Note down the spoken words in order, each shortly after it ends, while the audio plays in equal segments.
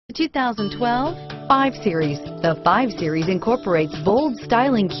2012 5 Series. The 5 Series incorporates bold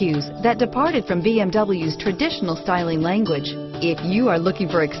styling cues that departed from BMW's traditional styling language. If you are looking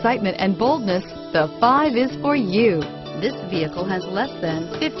for excitement and boldness, the 5 is for you. This vehicle has less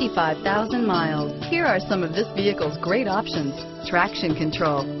than 55,000 miles. Here are some of this vehicle's great options: traction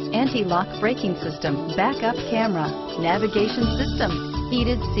control, anti-lock braking system, backup camera, navigation system,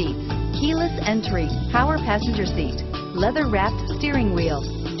 heated seats, keyless entry, power passenger seat, leather-wrapped steering wheel,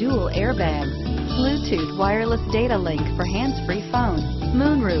 dual airbags, Bluetooth wireless data link for hands-free phone,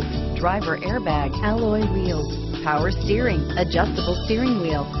 moonroof, driver airbag, alloy wheels, power steering, adjustable steering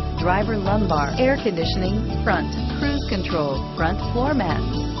wheel, driver lumbar, air conditioning, front, cruise control, front floor mats,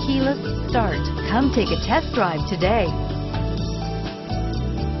 keyless start. Come take a test drive today.